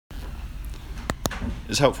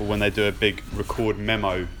it's helpful when they do a big record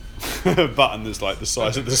memo button that's like the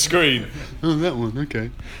size of the screen. Oh, that one,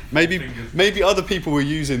 okay. Maybe other people were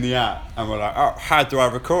using the app and were like, oh, how do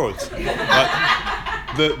I record? Like,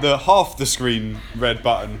 the half the screen red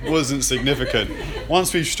button wasn't significant.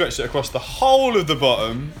 Once we've stretched it across the whole of the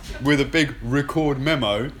bottom with a big record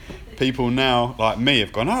memo, people now, like me,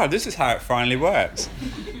 have gone, oh, this is how it finally works.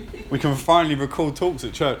 We can finally record talks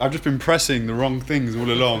at church. I've just been pressing the wrong things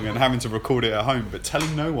all along and having to record it at home, but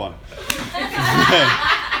telling no one.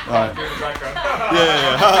 Right.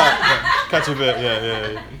 Yeah. Catch a bit,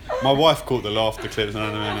 yeah. My wife caught the laughter clips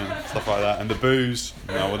and stuff like that, and the booze.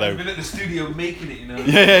 Well, I've been at the studio making it,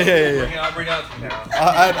 Yeah. Bring it out to me now.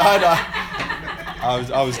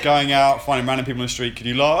 I was going out, finding random people on the street. Could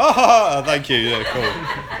you laugh? Oh, thank you. Yeah, cool.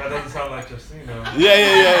 That doesn't sound like just,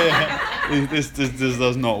 Yeah. This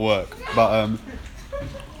does not work. But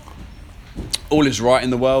all is right in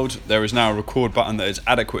the world. There is now a record button that is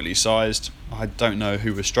adequately sized. I don't know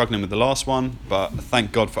who was struggling with the last one, but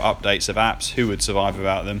thank God for updates of apps. Who would survive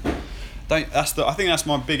without them? I think that's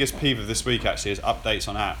my biggest peeve of this week, actually, is updates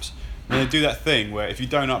on apps. When they do that thing where if you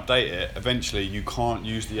don't update it, eventually you can't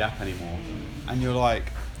use the app anymore. And you're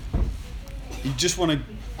like, you just want to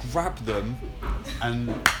grab them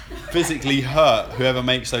and physically hurt whoever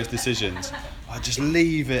makes those decisions. I just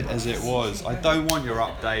leave it as it was. I don't want your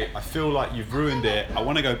update. I feel like you've ruined it. I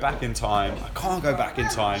want to go back in time. I can't go back in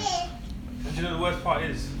time. Do you know the worst part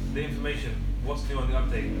is the information? What's new on the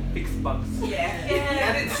update? Fix bugs. Yeah.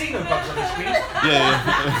 I didn't see no bugs on the screen.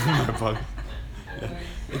 Yeah. No bug. Yeah.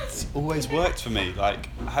 It's always worked for me. Like,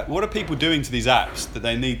 what are people doing to these apps that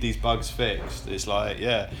they need these bugs fixed? It's like,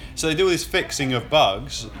 so they do all this fixing of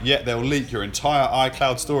bugs, yet they'll leak your entire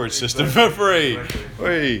iCloud storage system for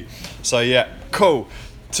free. So cool.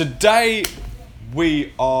 Today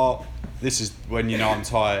this is when you know I'm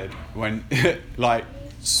tired, when like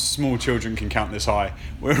small children can count this high.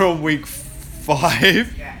 We're on week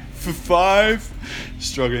 5 for 5,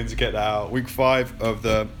 struggling to get that out. Week 5 of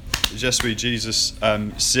the Je Suis Jesus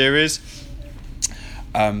series.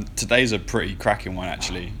 Today's a pretty cracking one,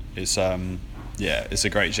 actually. It's it's a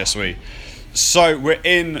great Je Suis. So we're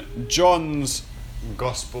in John's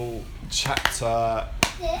Gospel, chapter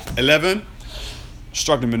 11.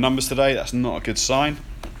 Struggling with numbers today. That's not a good sign.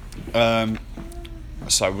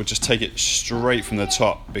 So we'll just take it straight from the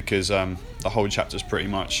top, because the whole chapter's pretty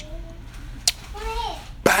much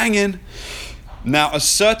banging. Now, a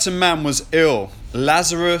certain man was ill,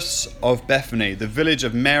 Lazarus of Bethany, the village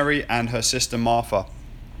of Mary and her sister Martha.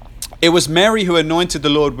 It was Mary who anointed the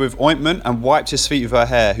Lord with ointment and wiped his feet with her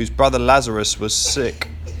hair, whose brother Lazarus was sick.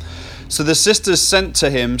 So the sisters sent to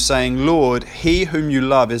him, saying, Lord, he whom you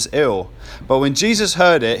love is ill. But when Jesus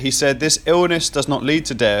heard it, he said, this illness does not lead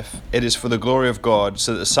to death. It is for the glory of God,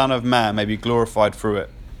 so that the Son of Man may be glorified through it.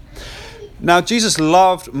 Now Jesus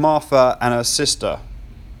loved Martha and her sister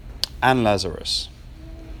and Lazarus.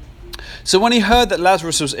 So when he heard that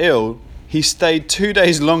Lazarus was ill, he stayed 2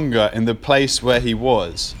 days longer in the place where he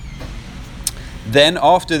was. Then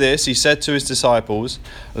after this, he said to his disciples,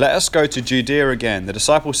 let us go to Judea again. The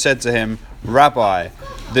disciples said to him, Rabbi,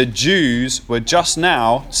 the Jews were just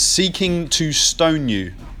now seeking to stone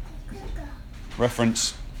you.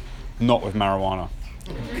 Reference, not with marijuana.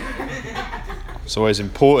 It's always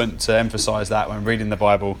important to emphasize that when reading the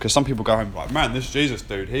Bible, because some people go home like, man, this Jesus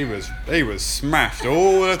dude, he was smashed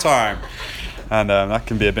all the time. And that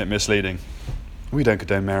can be a bit misleading. We don't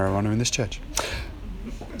condone marijuana in this church.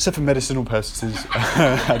 Except for medicinal purposes,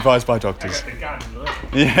 advised by doctors.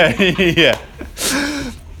 Yeah.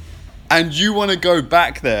 And you want to go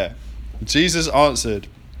back there? Jesus answered,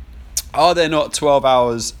 are there not 12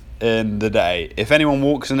 hours in the day? If anyone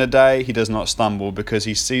walks in the day, he does not stumble, because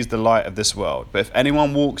he sees the light of this world. But if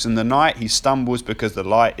anyone walks in the night, he stumbles, because the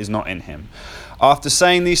light is not in him. After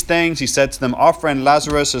saying these things, he said to them, our friend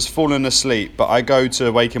Lazarus has fallen asleep, but I go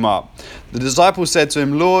to wake him up. The disciples said to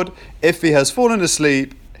him, Lord, if he has fallen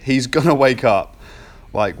asleep, he's going to wake up.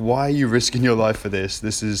 Like, why are you risking your life for this?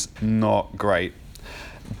 This is not great.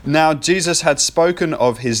 Now, Jesus had spoken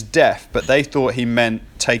of his death, but they thought he meant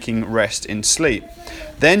taking rest in sleep.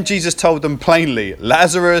 Then Jesus told them plainly,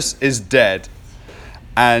 Lazarus is dead.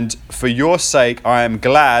 And for your sake, I am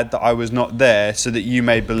glad that I was not there, so that you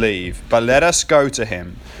may believe. But let us go to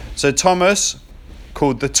him. So Thomas,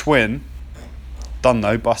 called the twin, done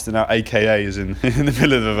though, busting out AKAs in the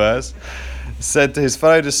middle of the verse, said to his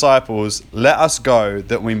fellow disciples, let us go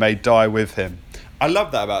that we may die with him. I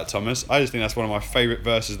love that about Thomas. I just think that's one of my favourite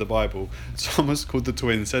verses of the Bible. Thomas, called the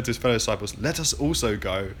twin, said to his fellow disciples, let us also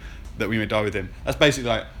go that we may die with him. That's basically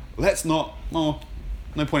like, let's not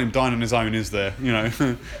No point in him dying on his own, is there? You know,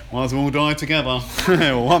 might as well all die together.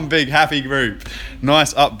 One big happy group.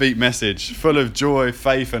 Nice upbeat message, full of joy,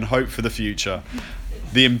 faith, and hope for the future.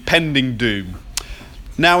 The impending doom.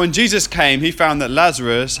 Now, when Jesus came, he found that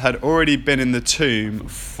Lazarus had already been in the tomb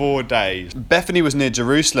 4 days. Bethany was near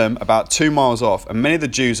Jerusalem, about 2 miles off, and many of the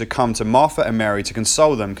Jews had come to Martha and Mary to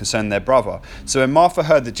console them concerning their brother. So when Martha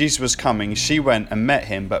heard that Jesus was coming, she went and met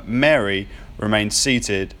him, but Mary remained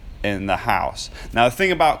seated in the house. Now, the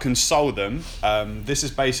thing about console them, this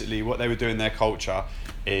is basically what they would do in their culture,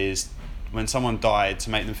 is when someone died,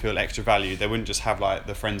 to make them feel extra valued, they wouldn't just have like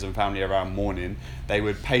the friends and family around mourning. They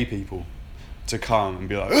would pay people to come and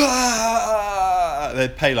be like, ah!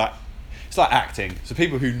 They'd pay like, it's like acting. So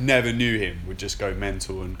people who never knew him would just go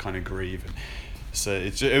mental and kind of grieve. And so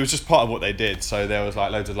it was just part of what they did. So there was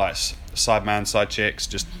like loads of like side man, side chicks,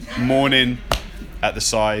 just mourning at the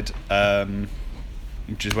side,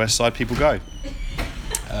 which is where side people go.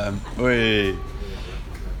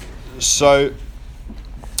 So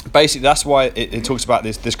basically that's why it talks about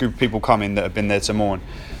this group of people coming that have been there to mourn.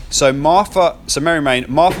 So Martha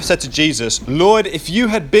said to Jesus, Lord, if you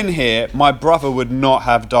had been here, my brother would not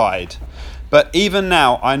have died. But even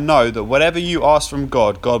now I know that whatever you ask from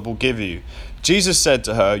God, God will give you. Jesus said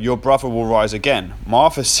to her, your brother will rise again.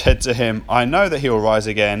 Martha said to him, I know that he will rise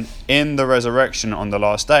again in the resurrection on the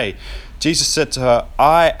last day. Jesus said to her,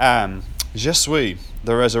 I am, je suis,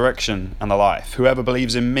 the resurrection and the life. Whoever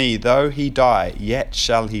believes in me, though he die, yet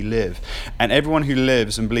shall he live. And everyone who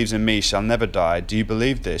lives and believes in me shall never die. Do you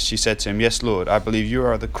believe this? She said to him, yes, Lord, I believe you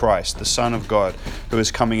are the Christ, the Son of God, who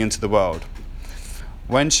is coming into the world.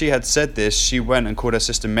 When she had said this, she went and called her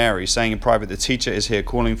sister Mary, saying in private, the teacher is here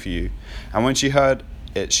calling for you. And when she heard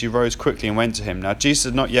it, she rose quickly and went to him. Now Jesus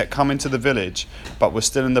had not yet come into the village, but was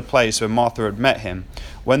still in the place where Martha had met him.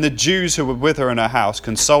 When the Jews who were with her in her house,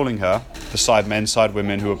 consoling her, the side men, side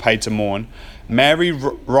women who were paid to mourn,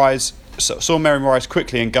 saw Mary rise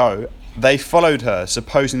quickly and go, they followed her,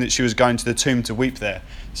 supposing that she was going to the tomb to weep there.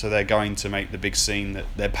 So they're going to make the big scene that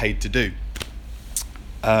they're paid to do.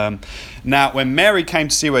 Now, when Mary came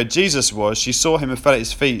to see where Jesus was, she saw him and fell at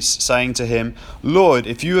his feet, saying to him, Lord,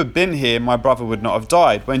 if you had been here, my brother would not have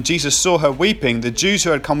died. When Jesus saw her weeping, the Jews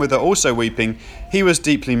who had come with her also weeping, he was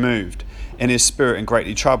deeply moved in his spirit and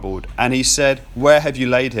greatly troubled. And he said, where have you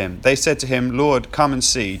laid him? They said to him, Lord, come and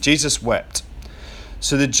see. Jesus wept.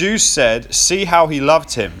 So the Jews said, see how he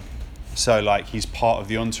loved him. So like he's part of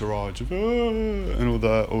the entourage of, and all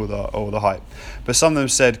the hype. But some of them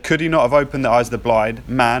said, could he not have opened the eyes of the blind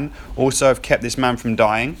man, also have kept this man from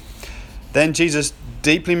dying? Then Jesus,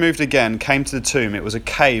 deeply moved again, came to the tomb. It was a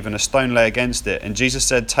cave and a stone lay against it. And Jesus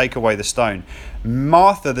said, take away the stone.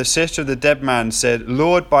 Martha, the sister of the dead man, said,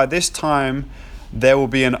 Lord, by this time there will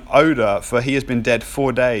be an odor, for he has been dead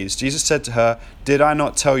 4 days. Jesus said to her, did I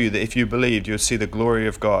not tell you that if you believed, you would see the glory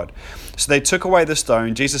of God? So they took away the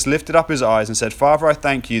stone. Jesus lifted up his eyes and said, Father, I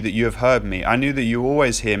thank you that you have heard me. I knew that you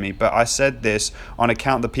always hear me, but I said this on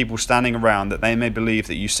account of the people standing around, that they may believe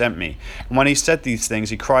that you sent me. And when he said these things,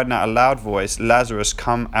 he cried in a loud voice, Lazarus,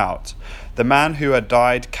 come out. The man who had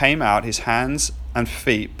died came out, his hands and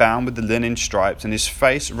feet bound with the linen stripes, and his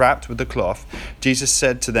face wrapped with the cloth. Jesus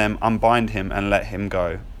said to them, unbind him and let him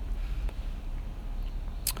go.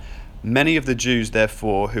 Many of the Jews,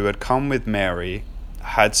 therefore, who had come with Mary,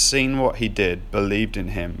 had seen what he did, believed in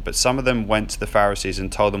him. But some of them went to the Pharisees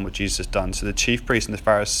and told them what Jesus had done. So the chief priests and the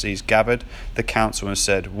Pharisees gathered the council and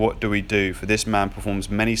said, what do we do? For this man performs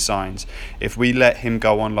many signs. If we let him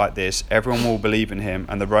go on like this, everyone will believe in him,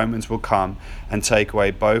 and the Romans will come and take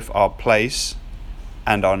away both our place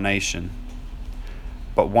and our nation.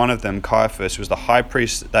 But one of them, Caiaphas, who was the high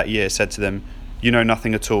priest that year, said to them, you know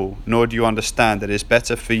nothing at all, nor do you understand that it is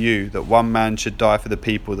better for you that one man should die for the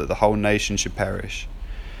people, that the whole nation should perish.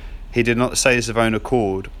 He did not say this of own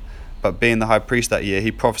accord, but being the high priest that year, he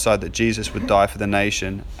prophesied that Jesus would die for the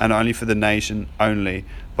nation, and not only for the nation only,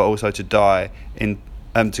 but also to die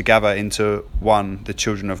to gather into one the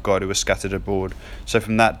children of God who were scattered abroad. So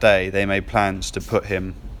from that day they made plans to put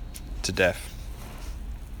him to death.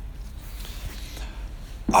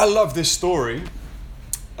 I love this story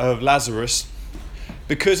of Lazarus,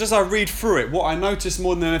 because as I read through it, what I notice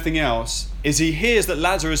more than anything else is he hears that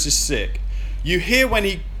Lazarus is sick. You hear when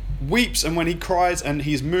he weeps and when he cries and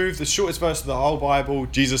he's moved, the shortest verse of the whole Bible,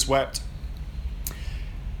 Jesus wept.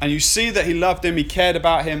 And you see that he loved him, he cared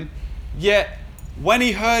about him. Yet, when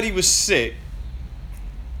he heard he was sick,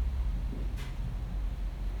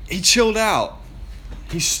 he chilled out.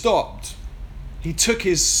 He stopped. He took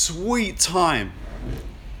his sweet time.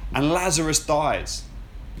 And Lazarus dies.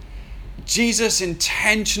 Jesus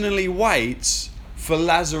intentionally waits for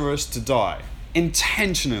Lazarus to die.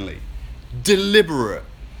 intentionally, deliberate,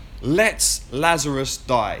 lets Lazarus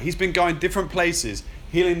die. He's been going different places,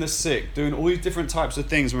 healing the sick, doing all these different types of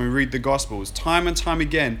things when we read the Gospels. Time and time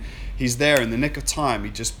again, he's there in the nick of time.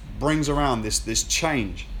 He just brings around this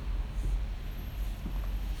change.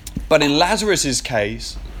 But in Lazarus's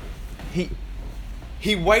case,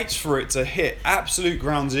 he waits for it to hit absolute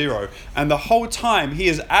ground zero. And the whole time he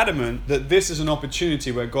is adamant that this is an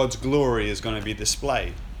opportunity where God's glory is going to be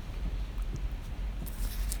displayed.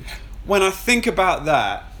 When I think about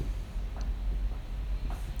that,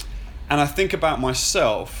 and I think about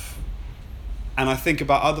myself, and I think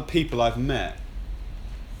about other people I've met,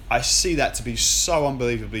 I see that to be so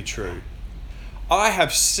unbelievably true. I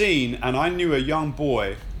have seen, and I knew a young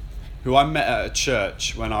boy who I met at a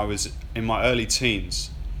church when I was in my early teens,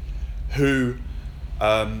 who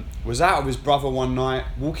was out with his brother one night,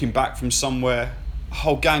 walking back from somewhere. A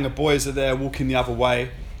whole gang of boys are there walking the other way.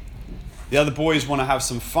 The other boys want to have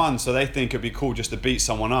some fun, so they think it'd be cool just to beat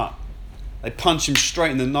someone up. They punch him straight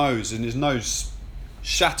in the nose, and his nose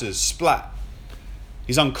shatters, splat.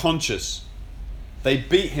 He's unconscious. They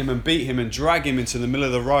beat him and drag him into the middle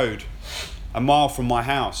of the road, a mile from my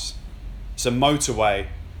house. It's a motorway.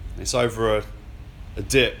 It's over a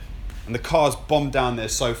dip, and the car's bombed down there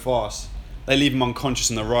so fast. They leave him unconscious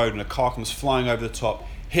in the road, and a car comes flying over the top,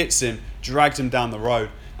 hits him, drags him down the road,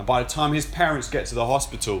 and by the time his parents get to the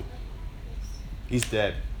hospital, he's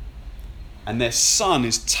dead. And their son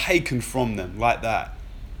is taken from them like that.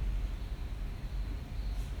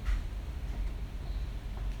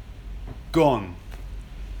 Gone.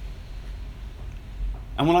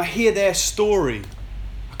 And when I hear their story,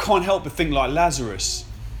 I can't help but think like Lazarus,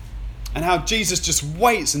 and how Jesus just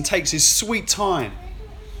waits and takes his sweet time.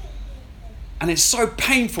 And it's so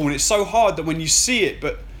painful and it's so hard that when you see it,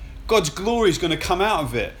 but God's glory is going to come out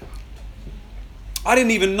of it. I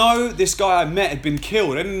didn't even know this guy I met had been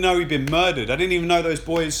killed. I didn't know he'd been murdered. I didn't even know those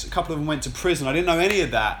boys, a couple of them went to prison. I didn't know any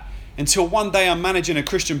of that until one day I'm managing a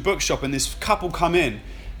Christian bookshop and this couple come in. And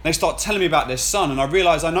they start telling me about their son, and I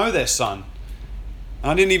realise I know their son.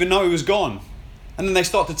 And I didn't even know he was gone. And then they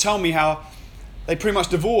start to tell me how they pretty much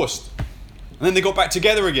divorced. And then they got back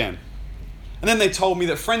together again. And then they told me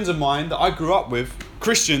that friends of mine that I grew up with,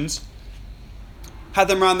 Christians, had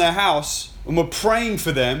them around their house and were praying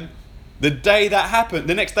for them the next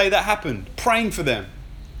day that happened, praying for them.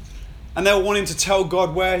 And they were wanting to tell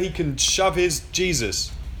God where he can shove his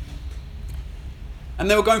Jesus. And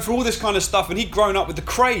they were going through all this kind of stuff, and he'd grown up with the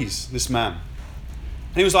craze, this man.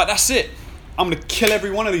 And he was like, that's it. I'm going to kill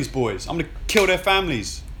every one of these boys. I'm going to kill their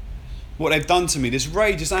families. What they've done to me, this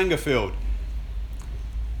rage, this anger filled.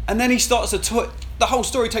 And then he starts the whole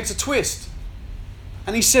story takes a twist.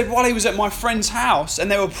 And he said while he was at my friend's house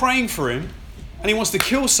and they were praying for him and he wants to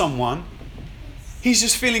kill someone, he's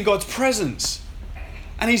just feeling God's presence.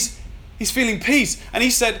 And he's feeling peace. And he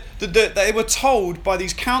said that they were told by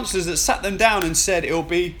these counselors that sat them down and said it'll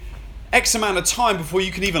be X amount of time before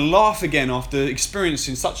you can even laugh again after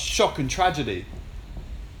experiencing such shock and tragedy.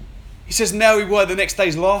 He says, now we were the next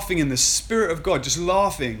days laughing in the Spirit of God, just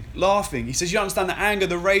laughing. He says, you understand the anger,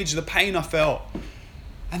 the rage, the pain I felt.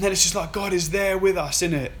 And then it's just like God is there with us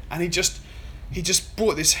in it. And he just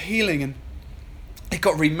brought this healing, and they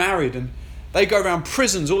got remarried, and they go around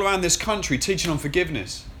prisons all around this country teaching on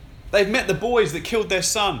forgiveness. They've met the boys that killed their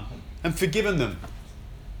son and forgiven them.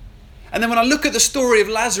 And then when I look at the story of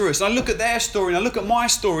Lazarus, and I look at their story, and I look at my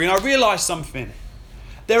story, and I realise something.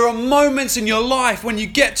 There are moments in your life when you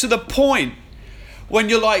get to the point when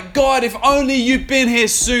you're like, God, if only you'd been here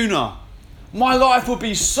sooner, my life would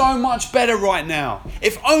be so much better right now.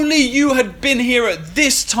 If only you had been here at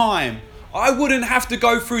this time, I wouldn't have to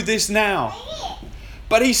go through this now.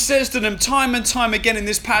 But he says to them time and time again in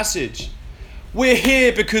this passage, we're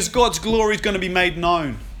here because God's glory is going to be made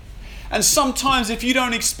known. And sometimes if you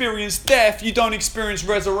don't experience death, you don't experience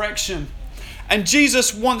resurrection. And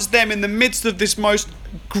Jesus wants them in the midst of this most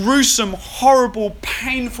gruesome, horrible,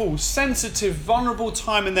 painful, sensitive, vulnerable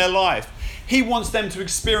time in their life. He wants them to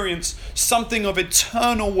experience something of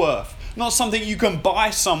eternal worth. Not something you can buy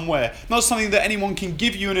somewhere. Not something that anyone can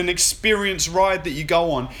give you in an experience ride that you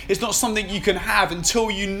go on. It's not something you can have until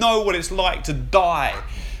you know what it's like to die.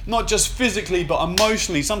 Not just physically, but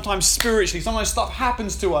emotionally, sometimes spiritually. Sometimes stuff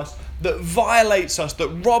happens to us that violates us, that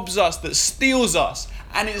robs us, that steals us.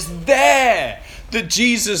 And it's there that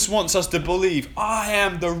Jesus wants us to believe, I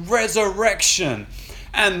am the resurrection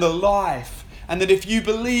and the life. And that if you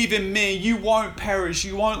believe in me, you won't perish,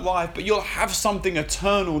 you won't life, but you'll have something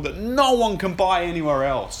eternal that no one can buy anywhere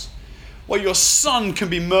else. where your son can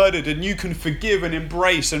be murdered and you can forgive and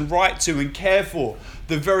embrace and write to and care for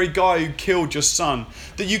the very guy who killed your son.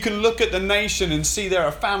 That you can look at the nation and see there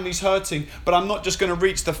are families hurting, but I'm not just going to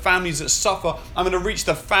reach the families that suffer, I'm going to reach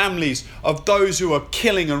the families of those who are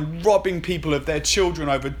killing and robbing people of their children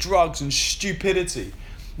over drugs and stupidity.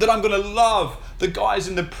 That I'm going to love the guys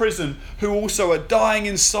in the prison who also are dying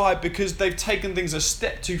inside because they've taken things a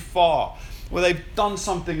step too far, where they've done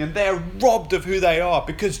something and they're robbed of who they are,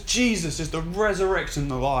 because Jesus is the resurrection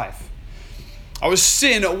and the life. I was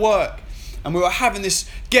sitting at work and we were having this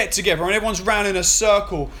get together and everyone's round in a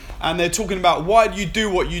circle and they're talking about why do you do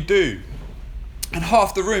what you do? And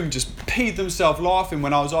half the room just peed themselves laughing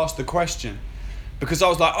when I was asked the question, because I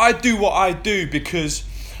was like, I do what I do because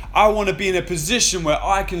I want to be in a position where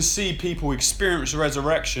I can see people experience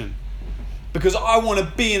resurrection. Because I want to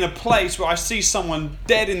be in a place where I see someone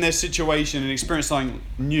dead in their situation and experience something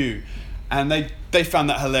new. And they found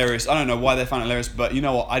that hilarious. I don't know why they found it hilarious, but you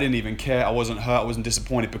know what? I didn't even care. I wasn't hurt. I wasn't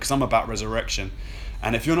disappointed, because I'm about resurrection.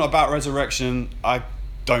 And if you're not about resurrection, I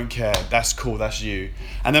don't care. That's cool. That's you.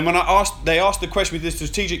 And then when they asked the question with this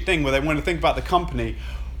strategic thing where they want to think about the company,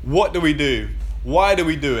 what do we do? Why do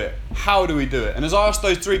we do it? How do we do it? And as I asked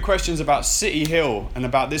those 3 questions about City Hill and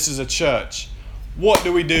about this as a church, what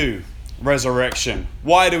do we do? Resurrection.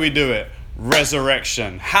 Why do we do it?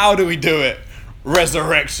 Resurrection. How do we do it?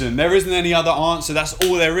 Resurrection. There isn't any other answer. That's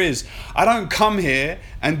all there is. I don't come here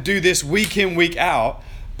and do this week in, week out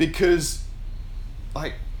because,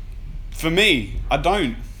 for me, I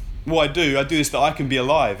don't. What I do this that I can be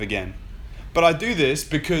alive again. But I do this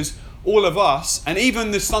because all of us, and even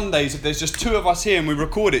the Sundays, if there's just 2 of us here and we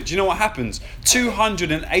record it, do you know what happens?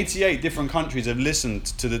 288 different countries have listened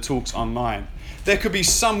to the talks online. There could be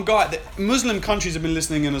some guy, that Muslim countries have been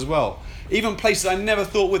listening in as well. Even places I never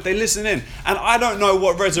thought would, they listen in. And I don't know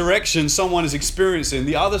what resurrection someone is experiencing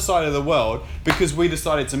the other side of the world, because we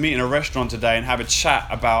decided to meet in a restaurant today and have a chat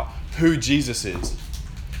about who Jesus is.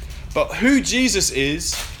 But who Jesus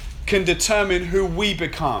is can determine who we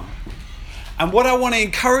become. And what I want to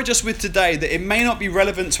encourage us with today, that it may not be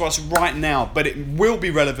relevant to us right now, but it will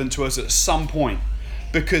be relevant to us at some point.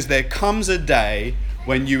 Because there comes a day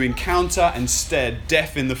when you encounter and stare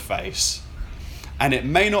death in the face. And it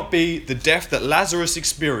may not be the death that Lazarus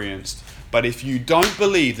experienced, but if you don't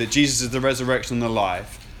believe that Jesus is the resurrection and the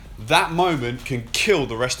life, that moment can kill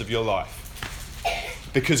the rest of your life.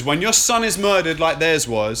 Because when your son is murdered like theirs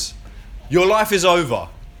was, your life is over.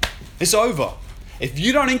 It's over. If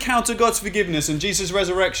you don't encounter God's forgiveness and Jesus'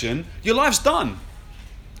 resurrection, your life's done.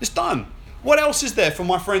 It's done. What else is there for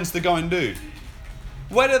my friends to go and do?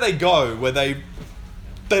 Where do they go where they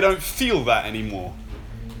don't feel that anymore?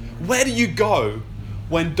 Where do you go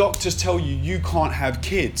when doctors tell you you can't have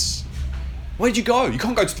kids? Where do you go? You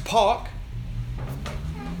can't go to the park.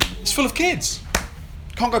 It's full of kids.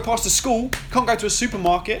 You can't go past a school. You can't go to a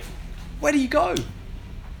supermarket. Where do you go?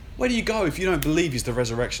 Where do you go if you don't believe he's the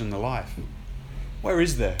resurrection and the life? Where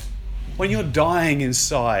is there? When you're dying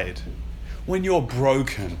inside, when you're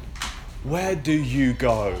broken, where do you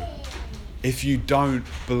go if you don't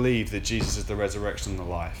believe that Jesus is the resurrection and the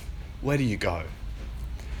life? Where do you go?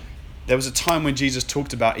 There was a time when Jesus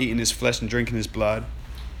talked about eating his flesh and drinking his blood.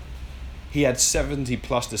 He had 70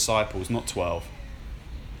 plus disciples, not 12.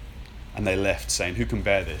 And they left saying, who can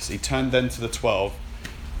bear this? He turned then to the 12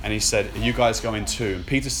 and he said, are you guys going too? And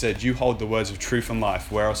Peter said, you hold the words of truth and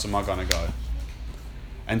life. Where else am I going to go?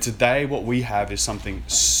 And today what we have is something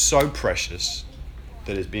so precious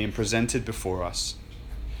that is being presented before us.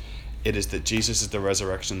 It is that Jesus is the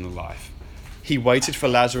resurrection and the life. He waited for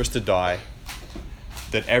Lazarus to die,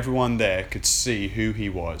 that everyone there could see who he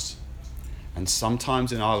was. And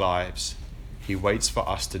sometimes in our lives, he waits for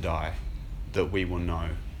us to die, that we will know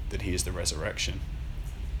that he is the resurrection.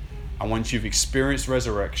 And once you've experienced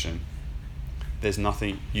resurrection, there's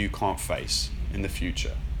nothing you can't face in the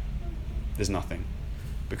future. There's nothing.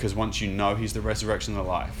 Because once you know he's the resurrection and the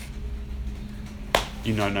life,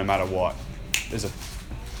 you know no matter what. There's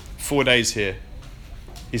 4 days here.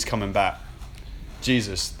 He's coming back.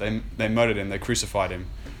 Jesus, they murdered him, they crucified him.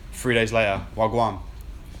 3 days later, Wagwan.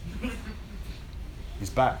 He's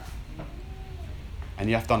back. And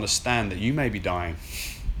you have to understand that you may be dying,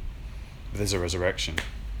 but there's a resurrection.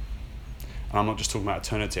 And I'm not just talking about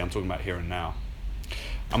eternity, I'm talking about here and now.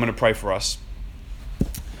 I'm going to pray for us.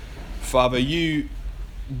 Father, you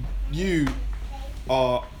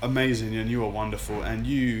are amazing and you are wonderful, and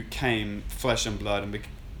you came flesh and blood and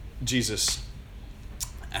Jesus,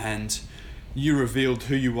 and you revealed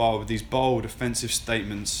who you are with these bold, offensive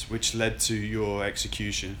statements which led to your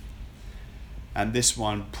execution. And this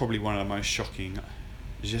one, probably one of the most shocking,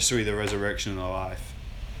 is Yeshua, the resurrection and the life.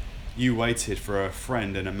 you waited for a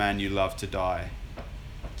friend and a man you loved to die,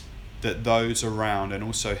 that those around and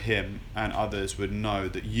also him and others would know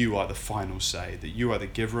that you are the final say, that you are the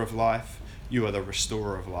giver of life, you are the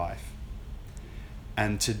restorer of life.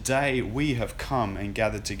 And today we have come and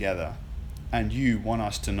gathered together, and you want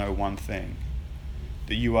us to know one thing,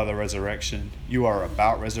 that you are the resurrection, you are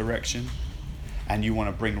about resurrection, and you want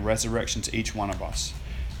to bring resurrection to each one of us.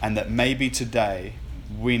 And that maybe today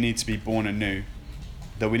we need to be born anew,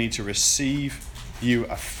 that we need to receive you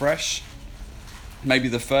afresh, maybe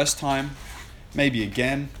the first time, maybe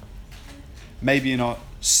again, maybe in a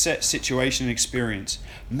set situation and experience.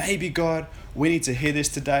 Maybe, God, we need to hear this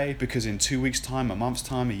today because in 2 weeks' time, a month's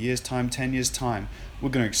time, a year's time, 10 years' time, we're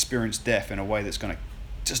going to experience death in a way that's going to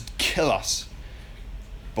just kill us.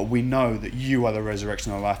 But we know that you are the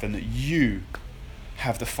resurrection of life and that you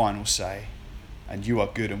have the final say and you are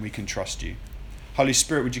good and we can trust you. Holy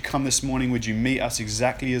Spirit, would you come this morning? Would you meet us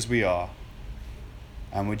exactly as we are?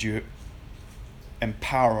 And would you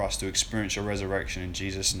empower us to experience your resurrection in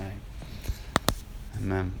Jesus' name?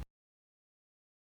 Amen.